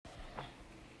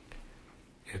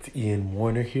It's Ian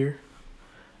Warner here,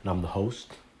 and I'm the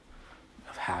host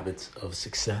of Habits of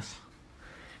Success.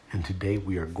 And today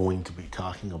we are going to be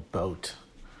talking about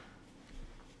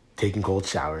taking cold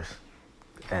showers.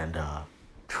 And, I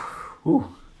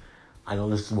know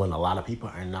this is one a lot of people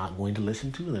are not going to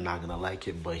listen to, and they're not going to like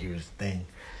it, but here's the thing.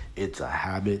 It's a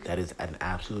habit that is an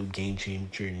absolute game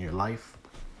changer in your life.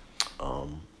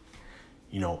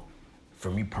 For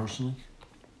me personally,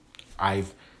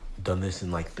 I've done this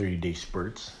in like 30-day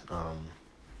spurts,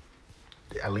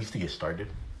 at least to get started.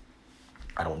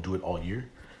 I don't do it all year.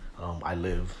 I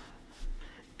live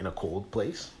in a cold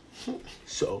place,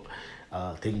 so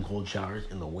taking cold showers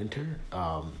in the winter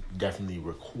definitely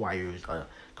requires a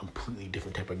completely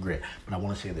different type of grit. But I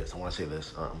want to say this.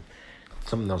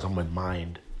 Something that was on my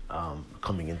mind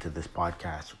coming into this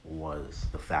podcast was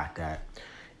the fact that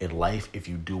in life, if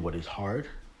you do what is hard,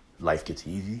 life gets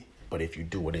easy. But if you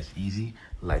do what is easy,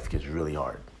 life gets really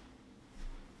hard.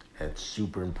 And it's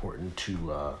super important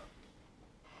to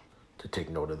take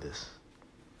note of this.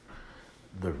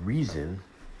 The reason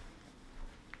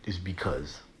is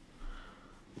because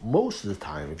most of the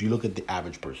time, if you look at the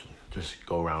average person, just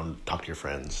go around, talk to your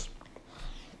friends,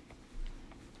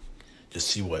 just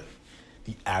see what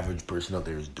the average person out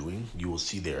there is doing, you will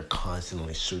see they're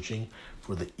constantly searching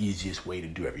for the easiest way to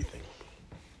do everything.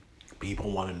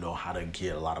 People want to know how to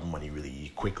get a lot of money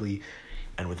really quickly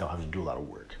and without having to do a lot of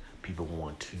work. People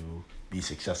want to be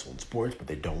successful in sports, but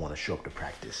they don't want to show up to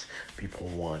practice. People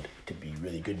want to be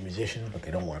really good musicians, but they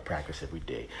don't want to practice every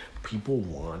day. People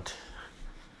want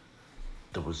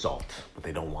the result, but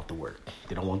they don't want the work.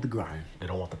 They don't want the grind. They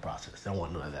don't want the process. They don't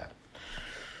want none of that.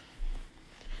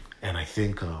 And I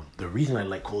think the reason I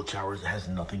like cold showers has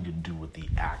nothing to do with the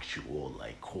actual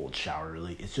cold shower.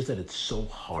 Really, it's just that it's so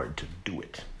hard to do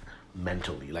it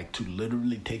mentally, to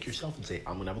literally take yourself and say,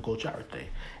 I'm gonna have a cold shower today,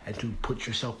 and to put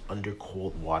yourself under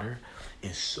cold water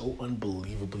is so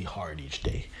unbelievably hard each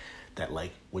day that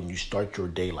when you start your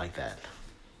day like that,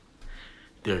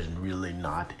 there's really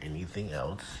not anything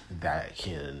else that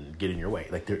can get in your way.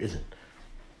 There isn't.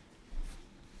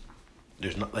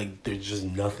 There's just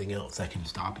nothing else that can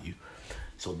stop you.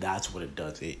 So that's what it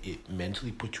does. It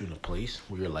mentally puts you in a place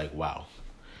where you're like, wow,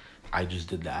 I just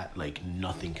did that.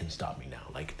 Nothing can stop me now.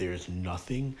 There's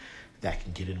nothing that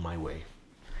can get in my way.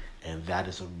 And that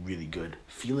is a really good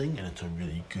feeling, and it's a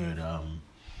really good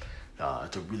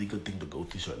thing to go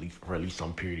through, for at least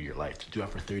some period of your life. To do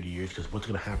that for 30 years, because what's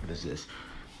going to happen is this.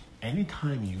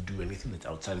 Anytime you do anything that's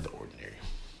outside of the ordinary,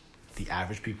 the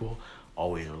average people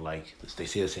always are they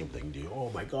say the same thing to you. Oh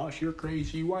my gosh, you're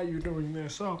crazy. Why are you doing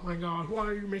this? Oh my gosh, why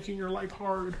are you making your life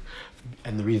hard?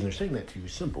 And the reason they're saying that to you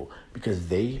is simple. Because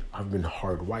they have been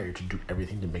hardwired to do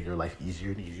everything to make their life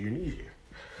easier and easier and easier.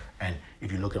 And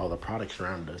if you look at all the products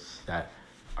around us that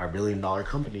are billion-dollar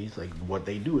companies, what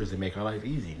they do is they make our life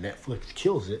easy. Netflix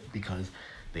kills it because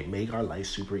they make our life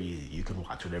super easy. You can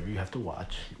watch whatever you have to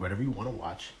watch, whatever you want to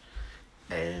watch,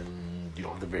 and you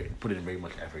don't have to put in very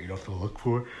much effort. You don't have to look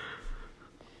for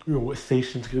what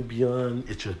station's going to be on.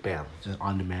 It's just bam. It's just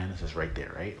on demand. It's just right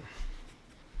there, right?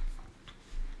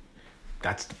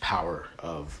 That's the power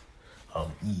of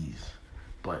ease.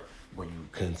 But when you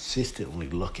consistently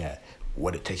look at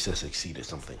what it takes to succeed at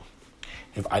something.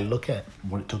 If I look at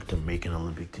what it took to make an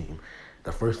Olympic team,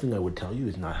 the first thing I would tell you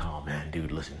is not, oh man,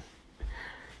 dude, listen,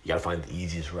 you got to find the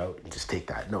easiest route and just take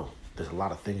that. No, there's a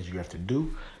lot of things you have to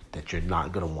do that you're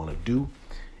not going to want to do.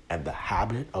 And the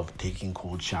habit of taking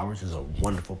cold showers is a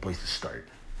wonderful place to start.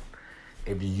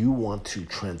 If you want to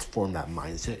transform that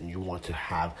mindset and you want to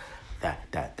have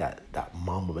that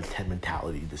Mamba 10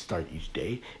 mentality to start each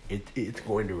day, it's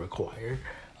going to require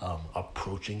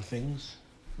approaching things,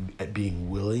 being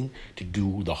willing to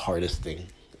do the hardest thing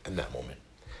in that moment.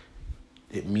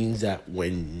 It means that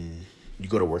when you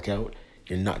go to work out,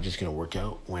 you're not just going to work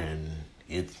out when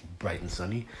it's bright and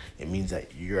sunny. It means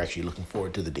that you're actually looking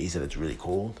forward to the days that it's really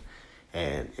cold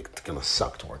and it's going to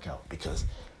suck to work out, because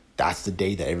that's the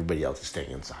day that everybody else is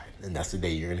staying inside. And that's the day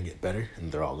you're going to get better and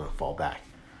they're all going to fall back.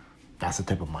 That's the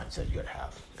type of mindset you got to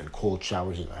have. And cold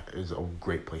showers is a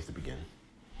great place to begin.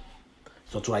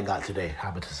 So that's what I got today,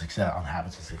 Habits of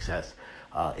Success.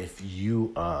 If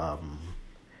you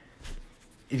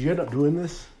end up doing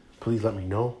this, please let me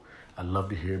know. I'd love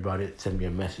to hear about it. Send me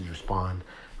a message, respond.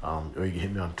 Or you can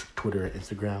hit me on Twitter and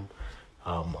Instagram.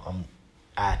 I'm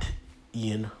at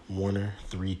Ian Warner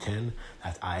 310.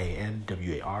 That's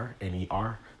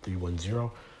IANWARNER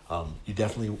 310. You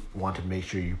definitely want to make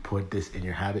sure you put this in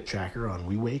your habit tracker on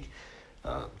WeWake.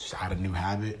 Just add a new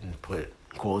habit and put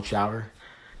cold shower.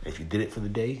 If you did it for the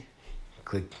day,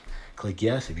 click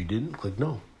yes. If you didn't, click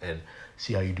no. And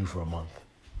see how you do for a month.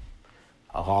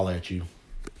 I'll holler at you.